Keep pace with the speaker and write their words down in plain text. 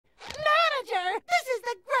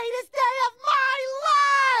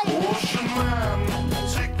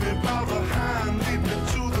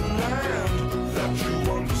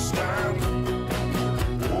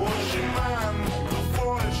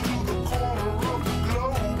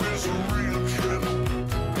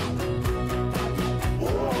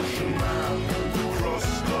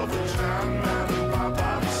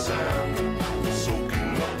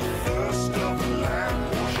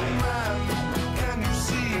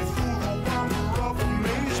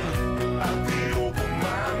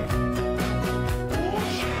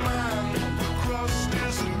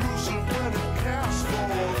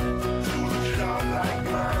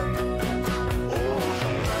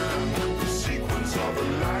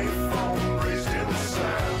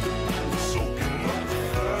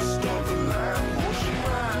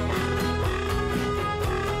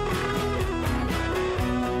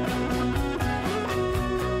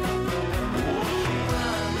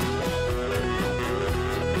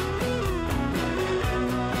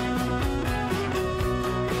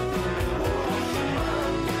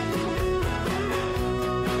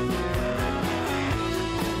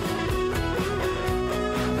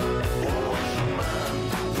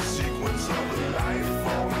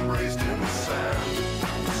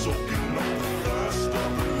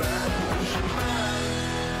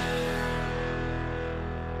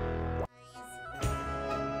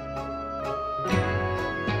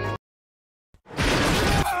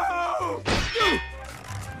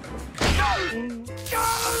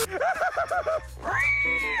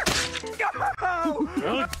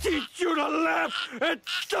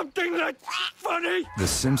It's something that's funny. The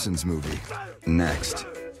Simpsons movie. Next.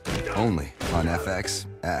 Only on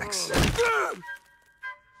FXX.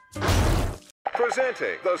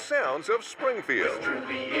 Presenting the sounds of Springfield. This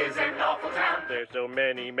truly is an awful town. There's so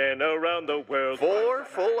many men around the world. 4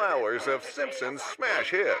 full hours of Simpsons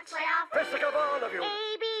smash hits. Best of all of you.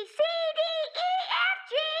 A, B, C, D, E, F,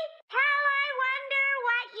 G. How I wonder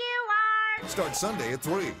what you are. Start Sunday at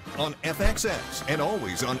 3 on FXX and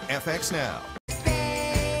always on FX Now.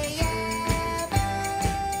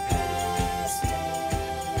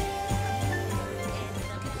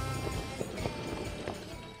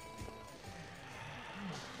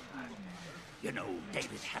 You know,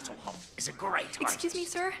 David Hasselhoff is a great artist. Excuse me,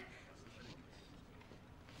 sir?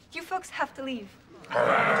 You folks have to leave.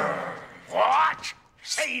 What?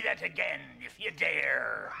 Say that again, if you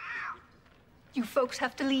dare. You folks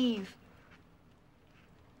have to leave.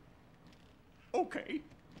 Okay.